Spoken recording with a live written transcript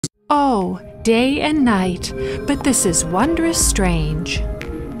Oh, day and night, but this is wondrous strange.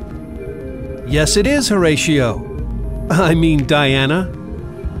 Yes, it is, Horatio. I mean, Diana.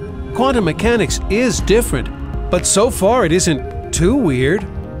 Quantum mechanics is different, but so far it isn't too weird.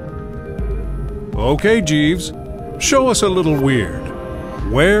 Okay, Jeeves, show us a little weird.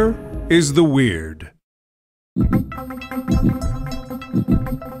 Where is the weird?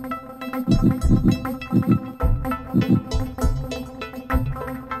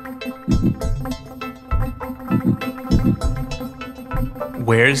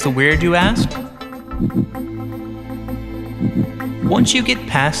 Where's the weird, you ask? Once you get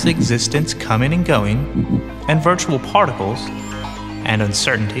past the existence coming and going, and virtual particles, and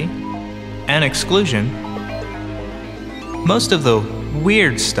uncertainty, and exclusion, most of the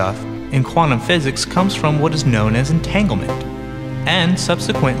weird stuff in quantum physics comes from what is known as entanglement, and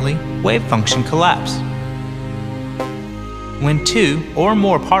subsequently wave function collapse. When two or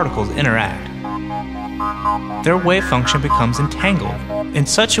more particles interact, their wave function becomes entangled in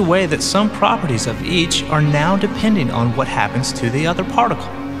such a way that some properties of each are now depending on what happens to the other particle.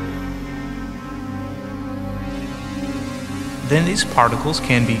 Then these particles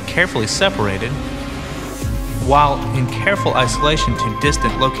can be carefully separated, while in careful isolation to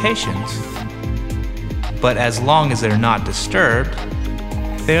distant locations. But as long as they're not disturbed,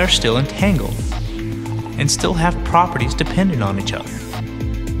 they are still entangled and still have properties dependent on each other.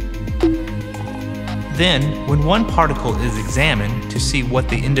 Then, when one particle is examined to see what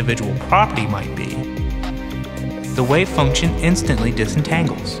the individual property might be, the wave function instantly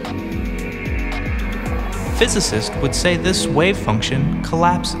disentangles. Physicists would say this wave function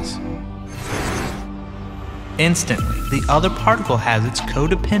collapses. Instantly, the other particle has its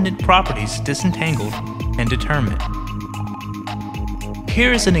codependent properties disentangled and determined.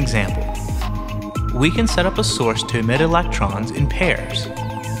 Here is an example. We can set up a source to emit electrons in pairs,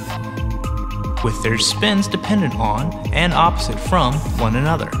 with their spins dependent on and opposite from one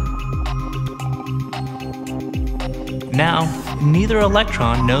another. Now, neither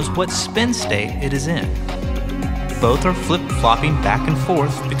electron knows what spin state it is in. Both are flip-flopping back and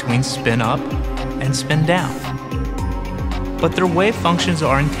forth between spin up and spin down. But their wave functions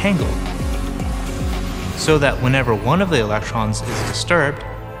are entangled, so that whenever one of the electrons is disturbed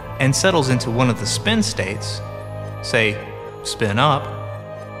and settles into one of the spin states, say spin up,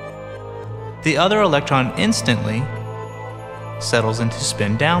 the other electron instantly settles into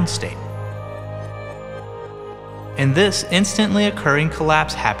spin down state. And this instantly occurring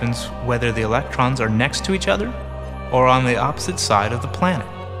collapse happens whether the electrons are next to each other or on the opposite side of the planet.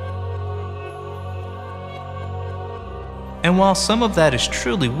 And while some of that is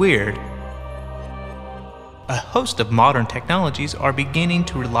truly weird, a host of modern technologies are beginning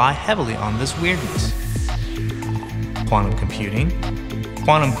to rely heavily on this weirdness. Quantum computing,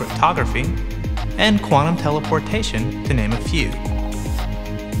 quantum cryptography, and quantum teleportation, to name a few.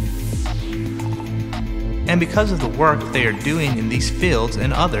 And because of the work they are doing in these fields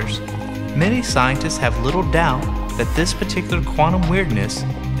and others, many scientists have little doubt that this particular quantum weirdness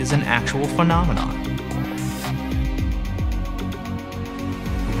is an actual phenomenon.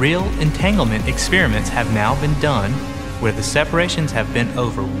 Real entanglement experiments have now been done where the separations have been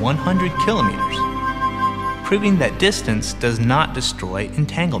over 100 kilometers, proving that distance does not destroy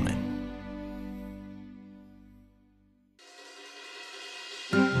entanglement.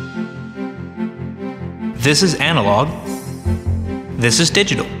 This is analog. This is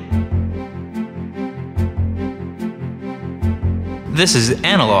digital. This is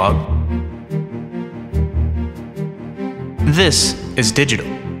analog. This is digital.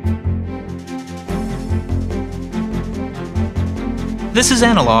 This is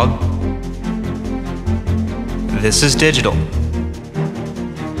analog. This is digital.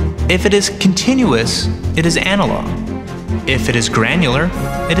 If it is continuous, it is analog. If it is granular,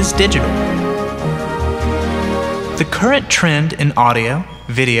 it is digital. The current trend in audio,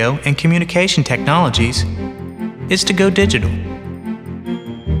 video, and communication technologies is to go digital.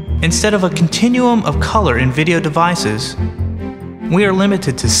 Instead of a continuum of color in video devices, we are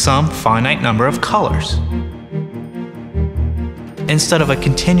limited to some finite number of colors. Instead of a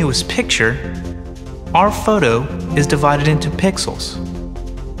continuous picture, our photo is divided into pixels.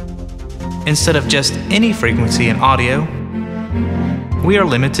 Instead of just any frequency in audio, we are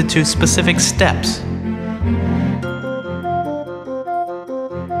limited to specific steps.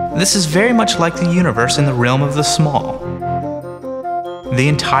 This is very much like the universe in the realm of the small. The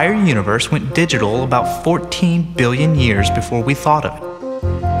entire universe went digital about 14 billion years before we thought of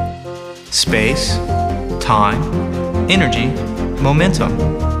it. Space, time, energy, momentum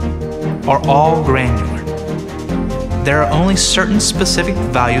are all granular. there are only certain specific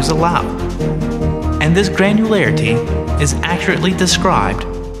values allowed, and this granularity is accurately described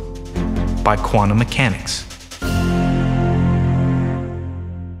by quantum mechanics.